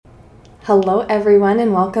Hello, everyone,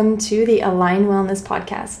 and welcome to the Align Wellness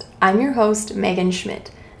Podcast. I'm your host, Megan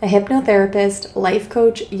Schmidt, a hypnotherapist, life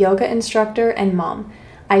coach, yoga instructor, and mom.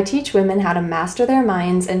 I teach women how to master their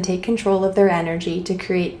minds and take control of their energy to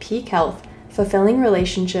create peak health, fulfilling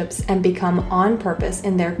relationships, and become on purpose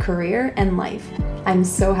in their career and life. I'm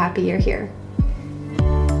so happy you're here.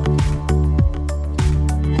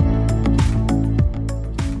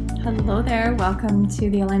 Hello there. Welcome to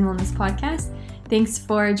the Align Wellness Podcast. Thanks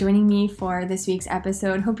for joining me for this week's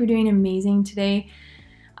episode. Hope you're doing amazing today.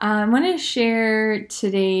 I want to share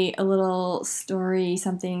today a little story,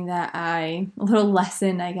 a little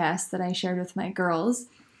lesson, I guess, that I shared with my girls.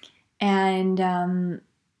 And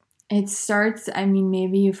it starts,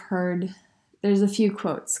 maybe you've heard, there's a few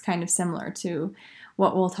quotes kind of similar to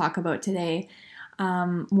what we'll talk about today.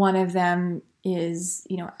 One of them is,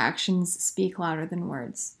 actions speak louder than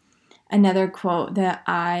words. Another quote that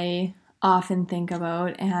I often think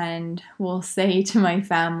about and will say to my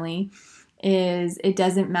family is, it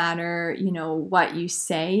doesn't matter, what you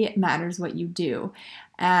say, it matters what you do.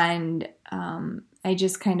 And I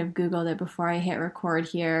just kind of Googled it before I hit record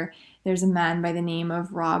here. There's a man by the name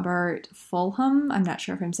of Robert Fulham. I'm not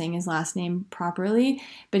sure if I'm saying his last name properly,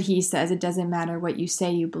 but he says, it doesn't matter what you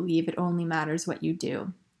say you believe, it only matters what you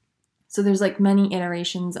do. So there's like many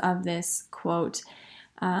iterations of this quote.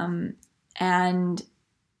 And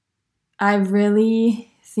I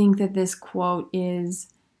really think that this quote is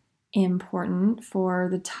important for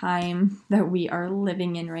the time that we are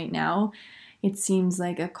living in right now. It seems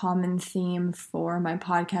like a common theme for my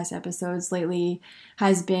podcast episodes lately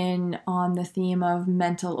has been on the theme of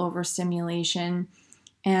mental overstimulation.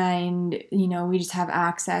 And, we just have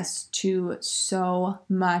access to so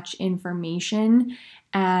much information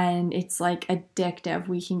and it's like addictive.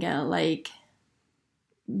 We can get like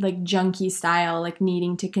junkie style, like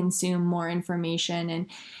needing to consume more information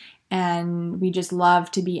and we just love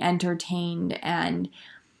to be entertained. And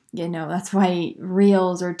that's why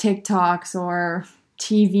reels or TikToks or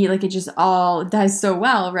TV, like it just all does so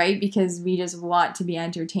well, right? Because we just want to be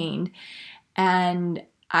entertained. And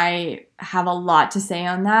I have a lot to say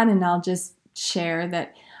on that, and I'll just share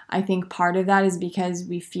that I think part of that is because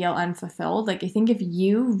we feel unfulfilled. Like I think if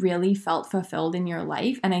you really felt fulfilled in your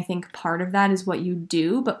life, and I think part of that is what you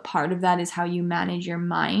do, but part of that is how you manage your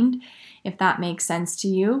mind, if that makes sense to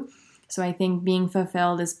you. So I think being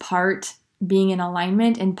fulfilled is part being in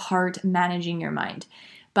alignment and part managing your mind.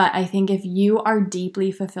 But I think if you are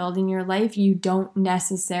deeply fulfilled in your life, you don't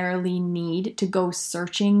necessarily need to go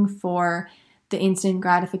searching for the instant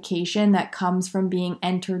gratification that comes from being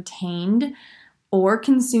entertained or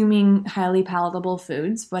consuming highly palatable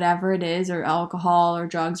foods, whatever it is, or alcohol or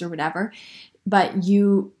drugs or whatever. But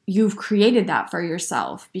you've created that for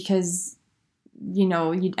yourself because,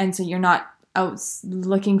 and so you're not out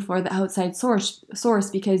looking for the outside source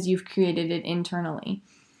because you've created it internally.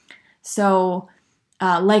 So,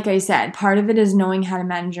 like I said, part of it is knowing how to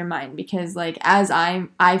manage your mind because like as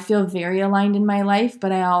I feel very aligned in my life,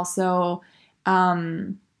 but I also,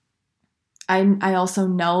 I also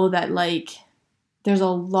know that like, there's a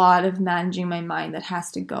lot of managing my mind that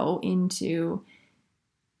has to go into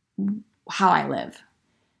how I live.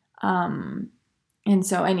 And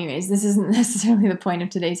so anyways, this isn't necessarily the point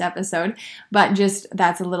of today's episode, but just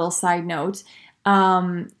that's a little side note.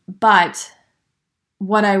 But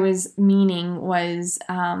what I was meaning was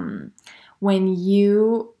when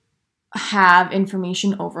you have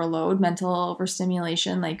information overload, mental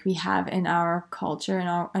overstimulation, like we have in our culture,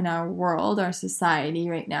 in our world, our society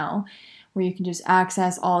right now, where you can just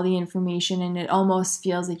access all the information and it almost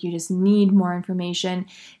feels like you just need more information.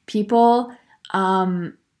 People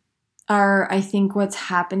I think what's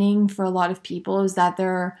happening for a lot of people is that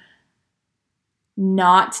they're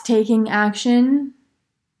not taking action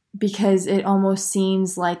because it almost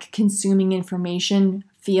seems like consuming information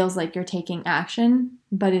feels like you're taking action,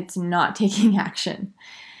 but it's not taking action.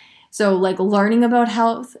 So like learning about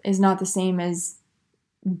health is not the same as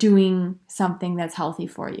doing something that's healthy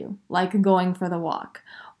for you, like going for the walk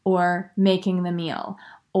or making the meal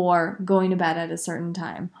or going to bed at a certain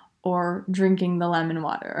time or drinking the lemon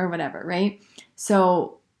water or whatever, right?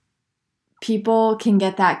 So people can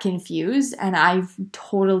get that confused, and I've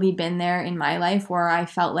totally been there in my life where I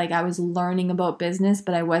felt like I was learning about business,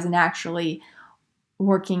 but I wasn't actually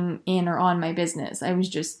working in or on my business. I was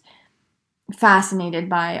just fascinated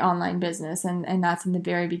by online business, and that's in the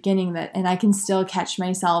very beginning and I can still catch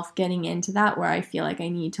myself getting into that where I feel like I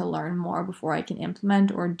need to learn more before I can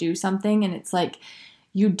implement or do something. And it's like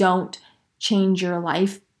you don't change your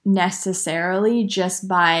life necessarily just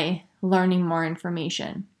by learning more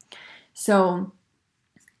information. So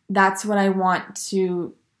that's what I want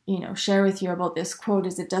to share with you about this quote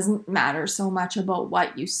is it doesn't matter so much about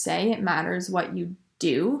what you say, it matters what you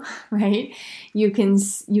do, right? You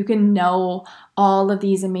can know all of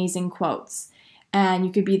these amazing quotes, and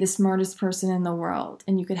you could be the smartest person in the world,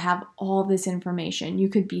 and you could have all this information. You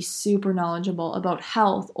could be super knowledgeable about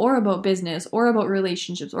health or about business or about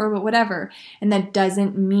relationships or about whatever, and that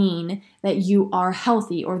doesn't mean that you are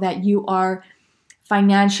healthy or that you are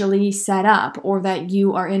financially set up or that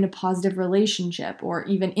you are in a positive relationship or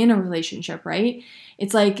even in a relationship, right?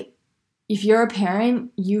 It's like if you're a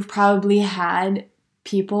parent, you've probably had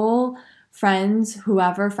people, friends,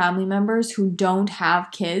 whoever, family members who don't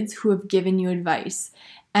have kids who have given you advice.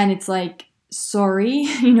 And it's like, sorry,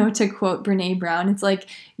 to quote Brene Brown, it's like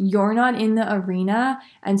you're not in the arena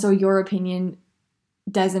and so your opinion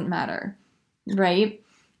doesn't matter, right?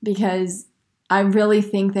 Because I really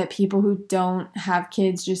think that people who don't have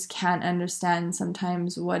kids just can't understand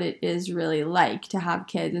sometimes what it is really like to have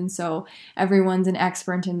kids. And so everyone's an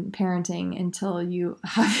expert in parenting until you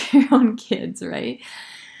have your own kids, right?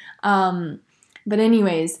 But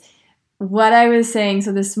anyways, what I was saying,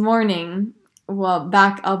 so this morning, I'll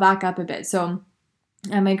back up a bit. So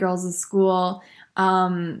at my girls' school,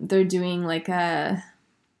 they're doing like a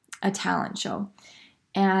talent show.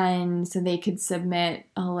 And so they could submit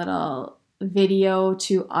a little video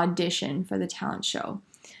to audition for the talent show.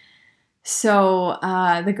 So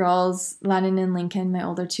the girls, Lennon and Lincoln, my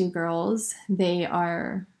older two girls, they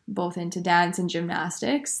are both into dance and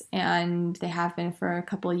gymnastics, and they have been for a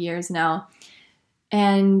couple of years now.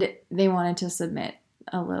 And they wanted to submit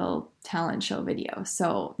a little talent show video.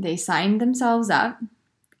 So they signed themselves up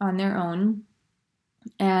on their own,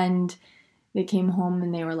 and they came home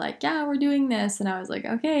and they were like, yeah, we're doing this. And I was like,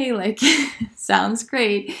 okay, like, sounds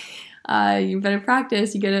great. You better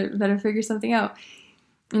practice. You better figure something out.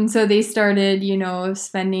 And so they started,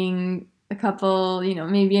 spending a couple,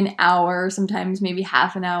 maybe an hour, sometimes maybe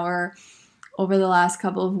half an hour over the last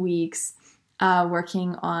couple of weeks,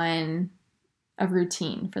 working on a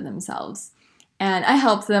routine for themselves. And I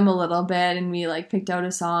helped them a little bit, and we like picked out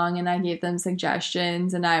a song, and I gave them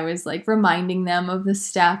suggestions, and I was like reminding them of the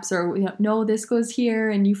steps, or no, this goes here,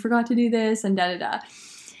 and you forgot to do this, and da da da.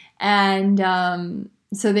 And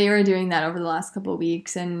so they were doing that over the last couple of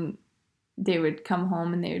weeks, and they would come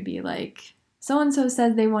home and they would be like, so-and-so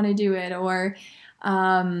says they want to do it, or,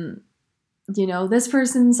 this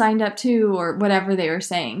person signed up too, or whatever they were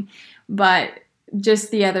saying. But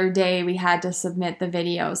just the other day, we had to submit the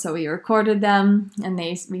video. So we recorded them, and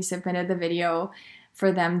we submitted the video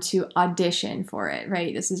for them to audition for it,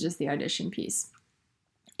 right? This is just the audition piece.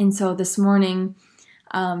 And so this morning,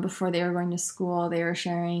 before they were going to school, they were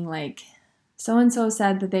sharing like, so-and-so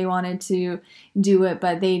said that they wanted to do it,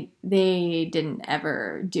 but they didn't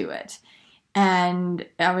ever do it. And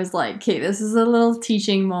I was like, okay, this is a little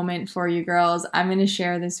teaching moment for you girls. I'm going to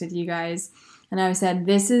share this with you guys. And I said,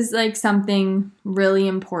 this is like something really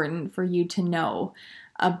important for you to know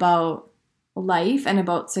about life and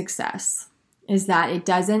about success, is that it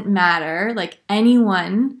doesn't matter. Like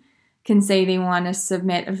anyone can say they want to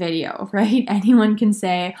submit a video, right? Anyone can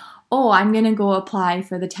say, oh, I'm going to go apply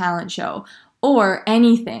for the talent show. Or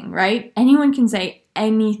anything, right? Anyone can say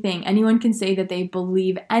anything. Anyone can say that they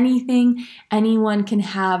believe anything. Anyone can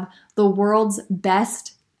have the world's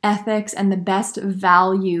best ethics and the best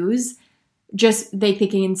values. Just they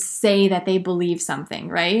can say that they believe something,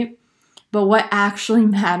 right? But what actually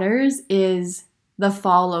matters is the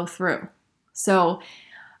follow through. So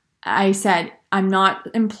I said, I'm not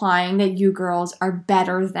implying that you girls are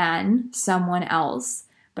better than someone else,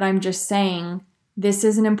 but I'm just saying this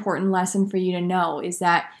is an important lesson for you to know, is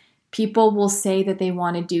that people will say that they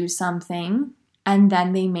want to do something and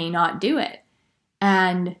then they may not do it.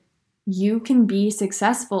 And you can be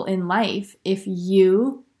successful in life if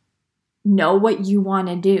you know what you want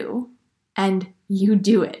to do and you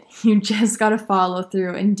do it. You just got to follow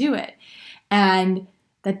through and do it. And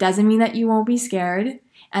that doesn't mean that you won't be scared.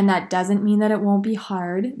 And that doesn't mean that it won't be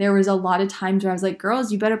hard. There was a lot of times where I was like,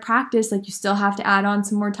 girls, you better practice. Like, you still have to add on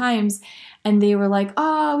some more times. And they were like,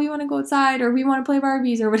 oh, we want to go outside, or we want to play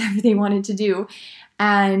Barbies, or whatever they wanted to do.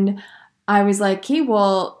 And I was like, okay,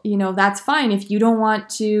 well, that's fine. If you don't want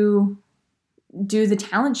to do the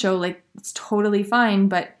talent show, like, it's totally fine.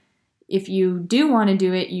 But if you do want to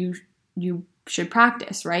do it, you should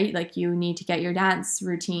practice, right? Like, you need to get your dance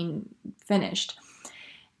routine finished.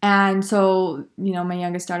 And so, my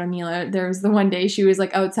youngest daughter, Mila, there was the one day she was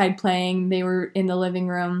like outside playing. They were in the living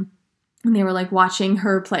room and they were like watching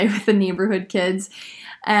her play with the neighborhood kids.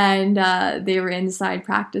 And they were inside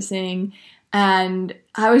practicing. And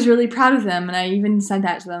I was really proud of them. And I even said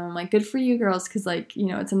that to them. I'm like, good for you girls. Cause like,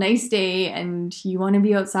 it's a nice day and you want to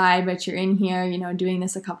be outside, but you're in here, doing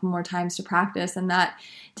this a couple more times to practice. And that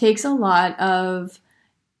takes a lot of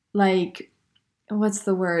like, what's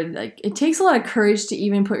the word? Like, it takes a lot of courage to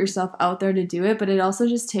even put yourself out there to do it. But it also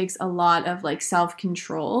just takes a lot of like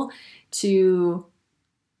self-control to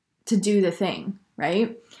do the thing,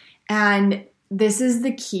 right? And this is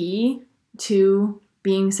the key to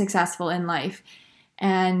being successful in life.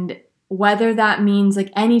 And whether that means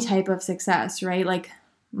like any type of success, right? Like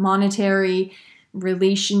monetary,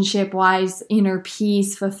 relationship-wise, inner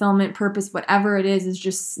peace, fulfillment, purpose, whatever it is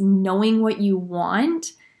just knowing what you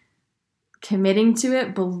want, committing to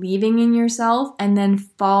it, believing in yourself, and then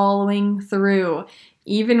following through.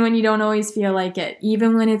 Even when you don't always feel like it,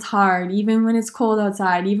 even when it's hard, even when it's cold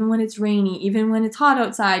outside, even when it's rainy, even when it's hot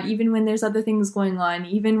outside, even when there's other things going on,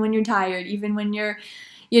 even when you're tired, even when you're,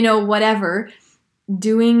 whatever,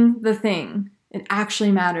 doing the thing. It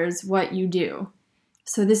actually matters what you do.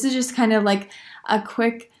 So this is just kind of like a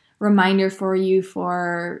quick reminder for you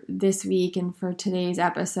for this week and for today's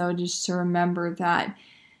episode, just to remember that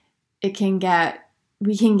we can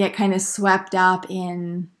get kind of swept up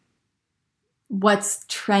in what's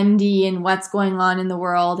trendy and what's going on in the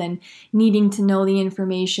world and needing to know the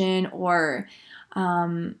information or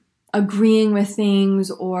agreeing with things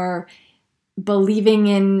or believing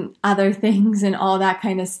in other things and all that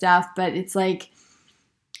kind of stuff. But it's like,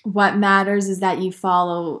 what matters is that you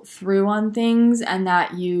follow through on things and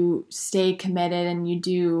that you stay committed and you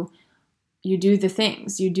do the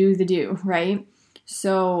things, you do the do, right?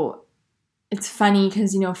 So it's funny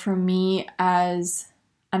because, for me as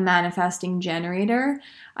a manifesting generator,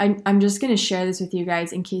 I'm just going to share this with you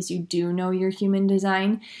guys in case you do know your human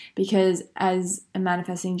design, because as a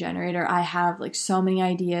manifesting generator, I have like so many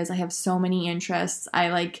ideas. I have so many interests.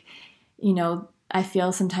 I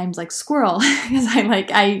feel sometimes like squirrel because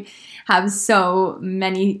I have so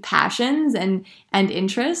many passions and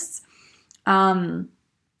interests. And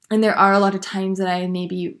there are a lot of times that I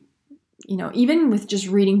maybe, even with just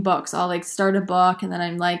reading books, I'll like start a book and then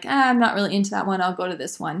I'm like, I'm not really into that one. I'll go to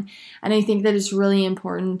this one. And I think that it's really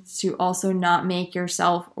important to also not make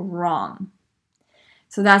yourself wrong.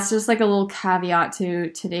 So that's just like a little caveat to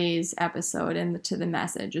today's episode and to the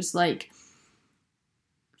message. Just like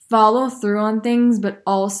follow through on things, but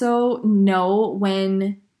also know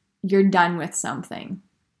when you're done with something.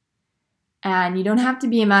 And you don't have to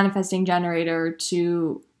be a manifesting generator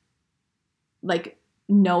to like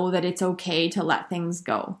know that it's okay to let things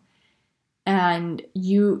go. And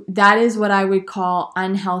that is what I would call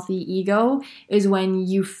unhealthy ego, is when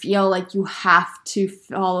you feel like you have to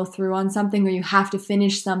follow through on something or you have to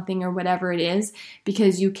finish something or whatever it is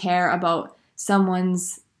because you care about someone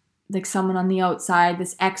on the outside,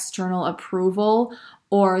 this external approval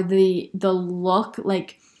or the look,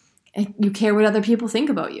 like you care what other people think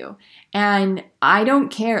about you. And I don't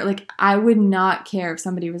care. Like, I would not care if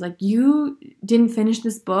somebody was like, you didn't finish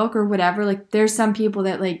this book or whatever. Like, there's some people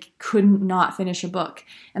that like couldn't not finish a book,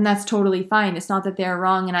 and that's totally fine. It's not that they're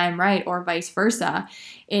wrong and I'm right or vice versa.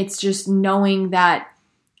 It's just knowing that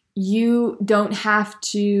you don't have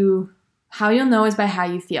to, how you'll know is by how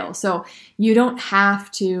you feel. So you don't have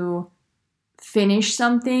to finish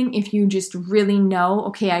something if you just really know,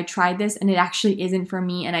 okay, I tried this and it actually isn't for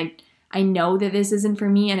me, and I know that this isn't for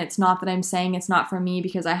me, and it's not that I'm saying it's not for me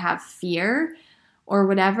because I have fear or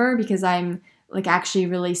whatever, because I'm like actually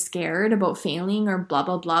really scared about failing or blah,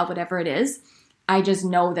 blah, blah, whatever it is. I just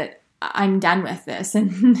know that I'm done with this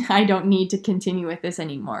and I don't need to continue with this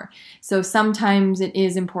anymore. So sometimes it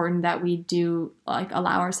is important that we do like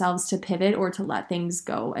allow ourselves to pivot or to let things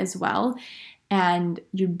go as well. And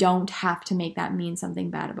you don't have to make that mean something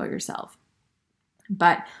bad about yourself.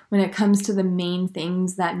 But when it comes to the main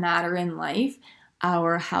things that matter in life,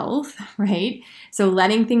 our health, right? So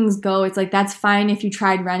letting things go, it's like, that's fine if you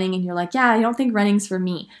tried running and you're like, yeah, I don't think running's for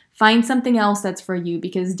me. Find something else that's for you,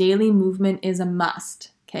 because daily movement is a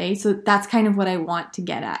must. Okay, so that's kind of what I want to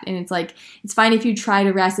get at. And it's like, it's fine if you tried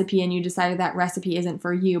a recipe and you decided that recipe isn't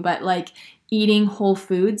for you, but like eating whole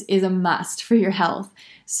foods is a must for your health.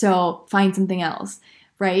 So find something else,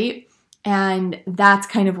 right? And that's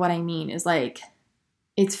kind of what I mean, is like,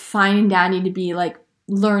 it's fine and dandy to be like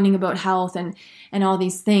learning about health and all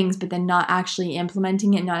these things, but then not actually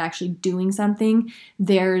implementing it, not actually doing something.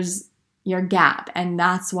 There's your gap. And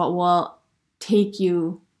that's what will take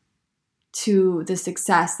you to the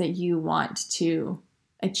success that you want to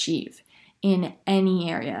achieve in any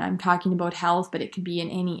area. I'm talking about health, but it could be in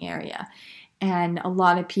any area. And a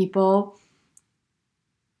lot of people,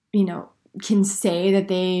 can say that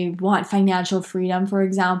they want financial freedom, for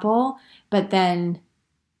example, but then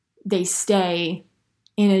they stay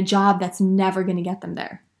in a job that's never going to get them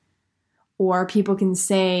there. Or people can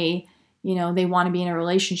say, they want to be in a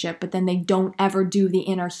relationship, but then they don't ever do the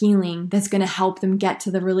inner healing that's going to help them get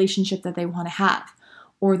to the relationship that they want to have.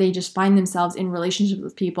 Or they just find themselves in relationships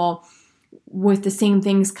with people with the same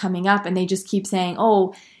things coming up, and they just keep saying,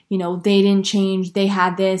 they didn't change, they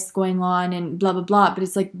had this going on and blah, blah, blah. But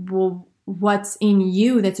it's like, well, what's in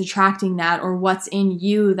you that's attracting that? Or what's in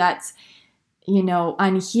you that's,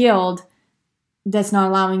 unhealed, that's not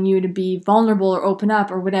allowing you to be vulnerable or open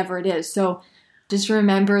up or whatever it is. So just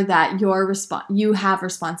remember that you have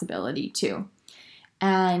responsibility too.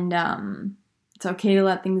 And it's okay to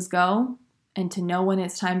let things go and to know when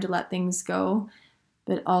it's time to let things go,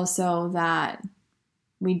 but also that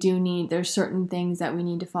there's certain things that we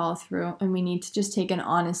need to follow through, and we need to just take an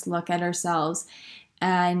honest look at ourselves.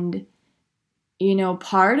 And,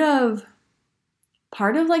 part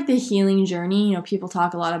of like the healing journey, people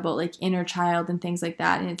talk a lot about like inner child and things like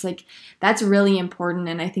that. And it's like, that's really important.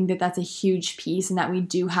 And I think that that's a huge piece, and that we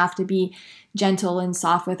do have to be gentle and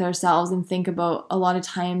soft with ourselves and think about a lot of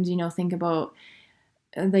times, think about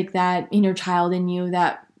like that inner child in you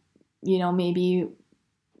that, maybe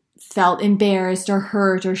felt embarrassed or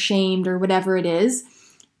hurt or shamed or whatever it is,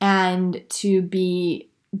 and to be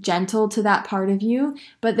gentle to that part of you.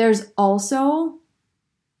 But there's also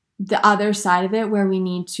the other side of it where we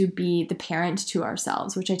need to be the parent to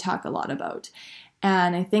ourselves, which I talk a lot about.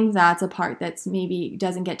 And I think that's a part that's maybe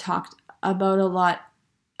doesn't get talked about a lot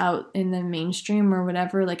out in the mainstream or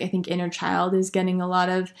whatever. Like, I think inner child is getting a lot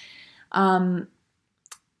of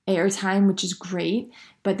airtime, which is great.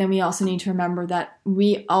 But then we also need to remember that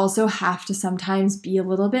we also have to sometimes be a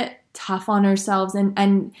little bit tough on ourselves,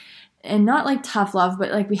 and not like tough love,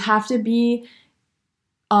 but like we have to be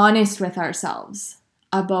honest with ourselves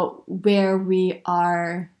about where we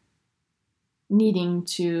are needing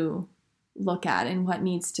to look at and what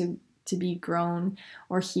needs to be grown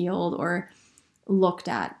or healed or looked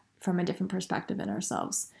at from a different perspective in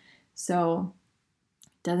ourselves. So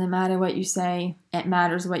it doesn't matter what you say, it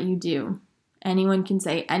matters what you do. Anyone can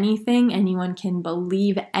say anything, anyone can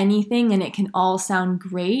believe anything, and it can all sound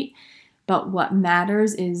great, but what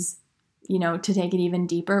matters is, to take it even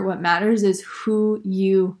deeper, what matters is who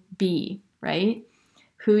you be, right?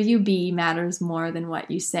 Who you be matters more than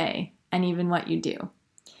what you say and even what you do,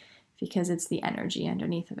 because it's the energy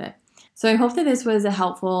underneath of it. So I hope that this was a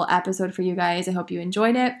helpful episode for you guys. I hope you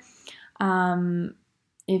enjoyed it.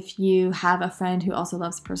 If you have a friend who also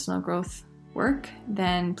loves personal growth work,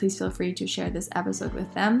 then please feel free to share this episode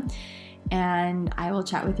with them. And I will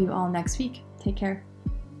chat with you all next week. Take care.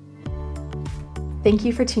 Thank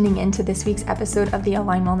you for tuning in to this week's episode of the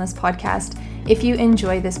Align Wellness Podcast. If you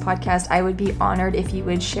enjoy this podcast, I would be honored if you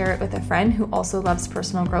would share it with a friend who also loves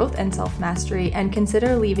personal growth and self-mastery, and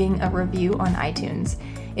consider leaving a review on iTunes.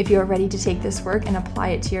 If you are ready to take this work and apply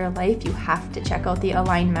it to your life, you have to check out the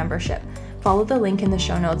Align membership. Follow the link in the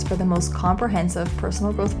show notes for the most comprehensive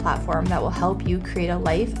personal growth platform that will help you create a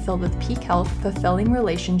life filled with peak health, fulfilling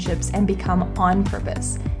relationships, and become on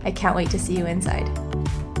purpose. I can't wait to see you inside.